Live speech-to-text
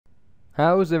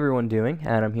How's everyone doing?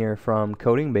 Adam here from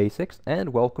Coding Basics,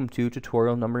 and welcome to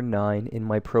tutorial number 9 in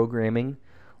my Programming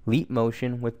Leap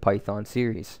Motion with Python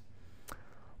series.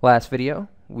 Last video,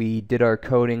 we did our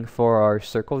coding for our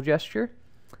circle gesture.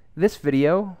 This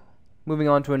video, moving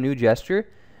on to a new gesture,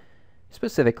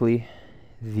 specifically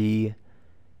the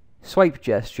swipe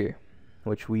gesture,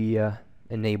 which we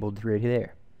enabled right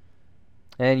there.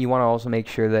 And you want to also make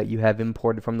sure that you have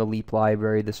imported from the Leap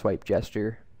library the swipe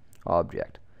gesture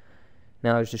object.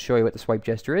 Now, just to show you what the swipe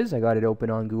gesture is, I got it open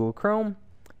on Google Chrome.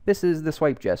 This is the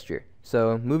swipe gesture.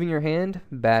 So, moving your hand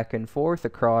back and forth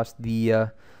across the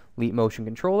Leap Motion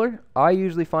controller. I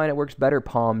usually find it works better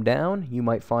palm down. You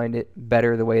might find it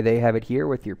better the way they have it here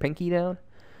with your pinky down.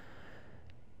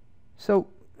 So,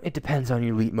 it depends on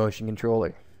your Leap Motion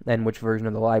controller and which version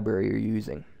of the library you're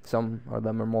using. Some of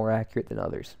them are more accurate than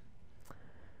others.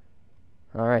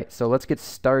 Alright, so let's get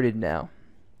started now.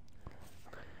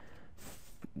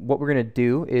 What we're going to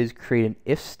do is create an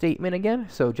if statement again.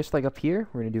 So just like up here,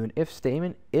 we're going to do an if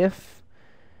statement. If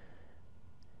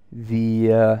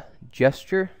the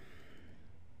gesture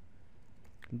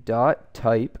dot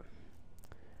type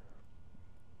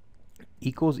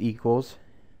equals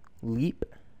leap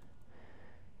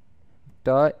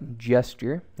dot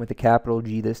gesture with a capital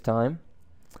G this time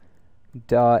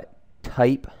dot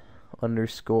type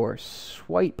underscore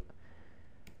swipe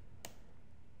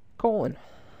colon.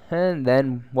 And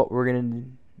then what we're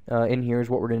going to, in here is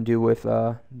what we're going to do with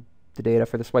the data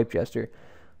for the swipe gesture.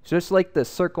 So just like the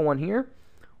circle one here,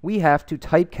 we have to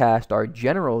typecast our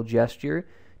general gesture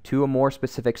to a more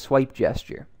specific swipe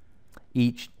gesture.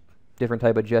 Each different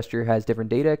type of gesture has different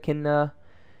data it can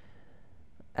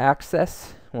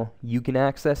access. Well, you can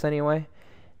access anyway.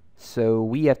 So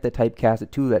we have to typecast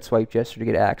it to that swipe gesture to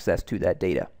get access to that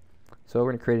data. So we're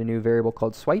going to create a new variable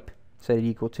called swipe, set it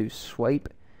equal to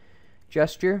swipe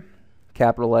gesture,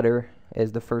 capital letter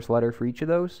is the first letter for each of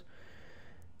those,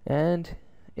 and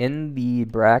in the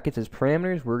brackets as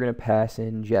parameters we're going to pass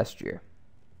in gesture.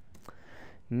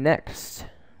 Next,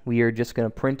 we are just going to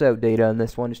print out data on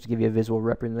this one just to give you a visual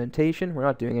representation. We're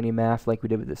not doing any math like we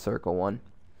did with the circle one.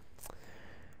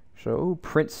 So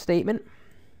print statement,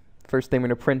 first thing we're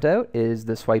going to print out is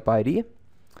the swipe ID.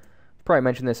 I've probably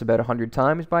mentioned this about 100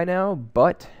 times by now,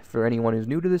 but for anyone who's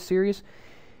new to this series,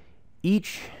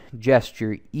 each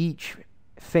gesture, each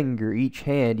finger, each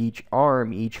hand, each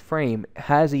arm, each frame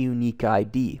has a unique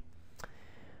ID.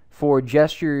 For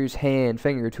gestures, hand,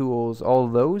 finger, tools, all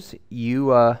of those,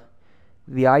 the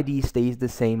ID stays the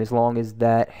same as long as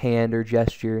that hand or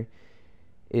gesture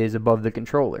is above the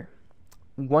controller.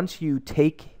 Once you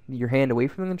take your hand away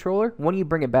from the controller, when you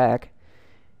bring it back,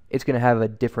 it's going to have a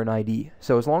different ID.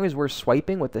 So as long as we're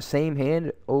swiping with the same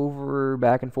hand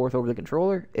back and forth over the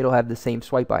controller, it'll have the same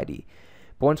swipe ID.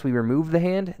 But once we remove the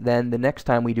hand, then the next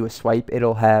time we do a swipe,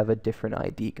 it'll have a different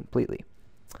ID completely.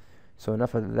 So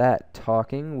enough of that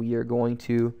talking. We are going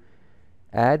to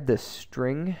add the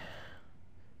string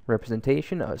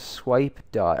representation of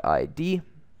swipe.id.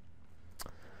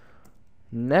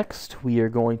 Next, we are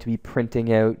going to be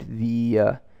printing out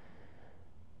the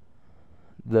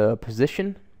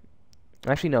position.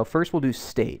 Actually, no, first we'll do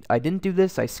state. I didn't do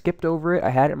this. I skipped over it.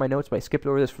 I had it in my notes, but I skipped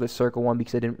over this for the circle one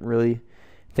because I didn't really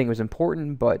think it was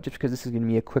important. But just because this is going to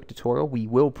be a quick tutorial, we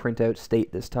will print out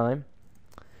state this time.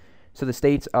 So the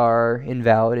states are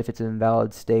invalid if it's an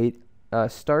invalid state.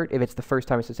 Start if it's the first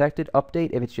time it's detected.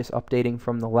 Update if it's just updating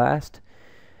from the last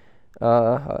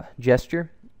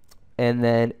gesture. And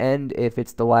then end if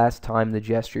it's the last time the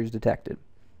gesture is detected.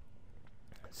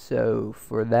 So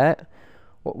for that,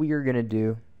 what we are going to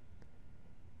do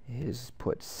is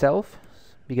put self,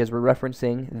 because we're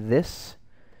referencing this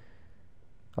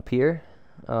up here.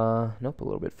 Nope, a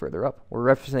little bit further up.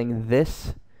 We're referencing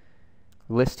this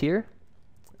list here,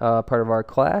 part of our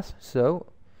class.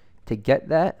 So to get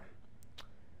that,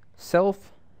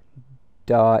 self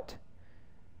dot,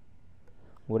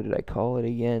 what did I call it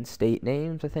again? State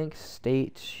names, I think.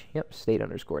 State, yep, state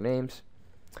underscore names.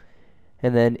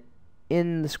 And then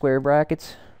in the square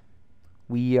brackets,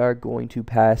 we are going to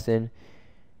pass in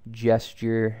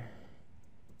gesture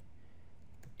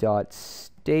dot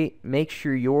state. Make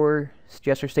sure your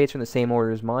gesture states are in the same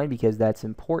order as mine because that's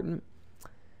important.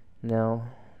 Now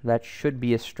that should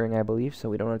be a string, I believe, so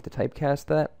we don't have to typecast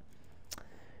that.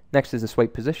 Next is the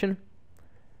swipe position.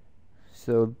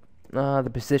 So the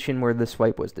position where the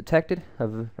swipe was detected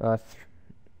of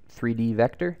 3D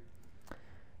vector.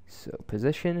 So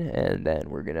position, and then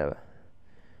we're gonna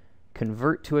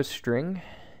convert to a string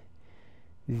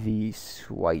the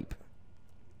swipe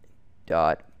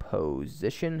dot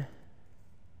position,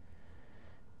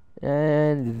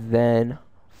 and then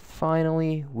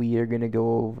finally, we are going to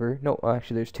go over, no,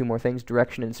 actually there's two more things,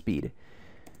 direction and speed.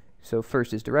 So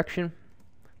first is direction.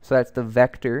 So that's the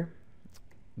vector,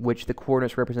 which the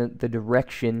coordinates represent the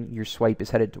direction your swipe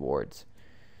is headed towards.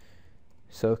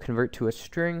 So convert to a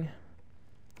string,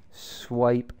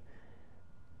 swipe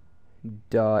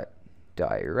dot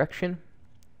direction.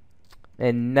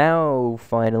 And now,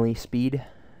 finally, speed.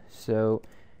 So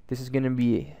this is going to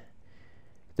be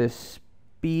the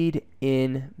speed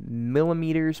in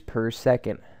millimeters per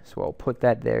second. So I'll put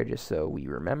that there just so we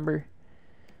remember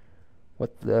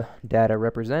what the data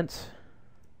represents.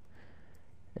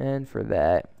 And for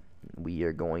that, we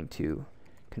are going to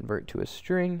convert to a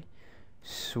string,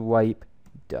 swipe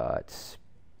dot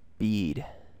speed.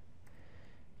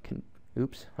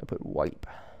 Oops, I put wipe.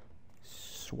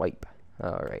 Swipe.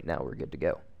 Alright, now we're good to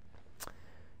go.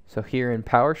 So here in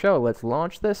PowerShell, let's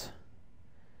launch this.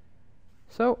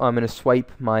 So I'm going to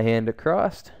swipe my hand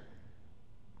across.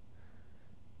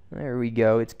 There we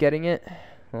go. It's getting it.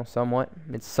 Well, somewhat.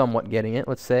 It's somewhat getting it,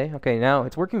 let's say. Okay, now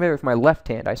it's working better with my left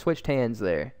hand. I switched hands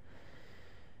there.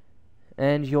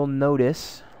 And you'll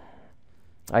notice,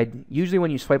 usually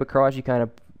when you swipe across, you kind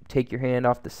of take your hand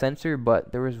off the sensor,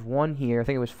 but there was one here, I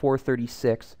think it was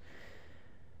 436.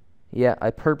 Yeah,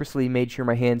 I purposely made sure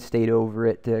my hand stayed over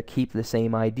it to keep the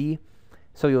same ID.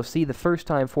 So you'll see the first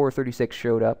time 436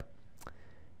 showed up,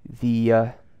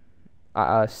 the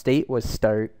state was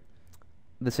start.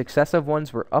 The successive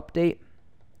ones were update.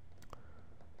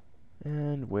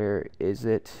 And where is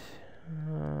it?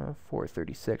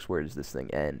 436, where does this thing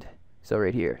end? So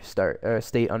right here, start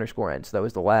state underscore end. So that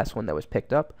was the last one that was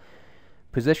picked up.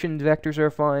 Position vectors are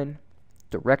fine.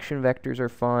 Direction vectors are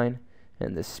fine.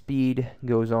 And the speed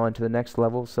goes on to the next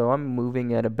level. So I'm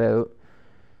moving at about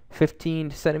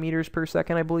 15 centimeters per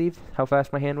second, I believe, how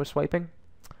fast my hand was swiping.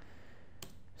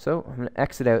 So I'm going to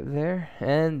exit out there,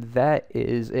 and that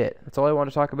is it. That's all I want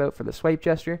to talk about for the swipe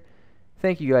gesture.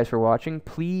 Thank you guys for watching.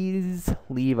 Please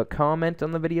leave a comment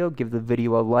on the video, give the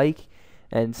video a like,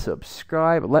 and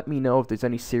subscribe. Let me know if there's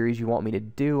any series you want me to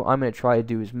do. I'm going to try to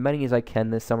do as many as I can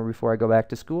this summer before I go back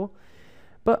to school.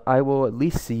 But I will at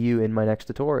least see you in my next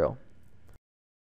tutorial.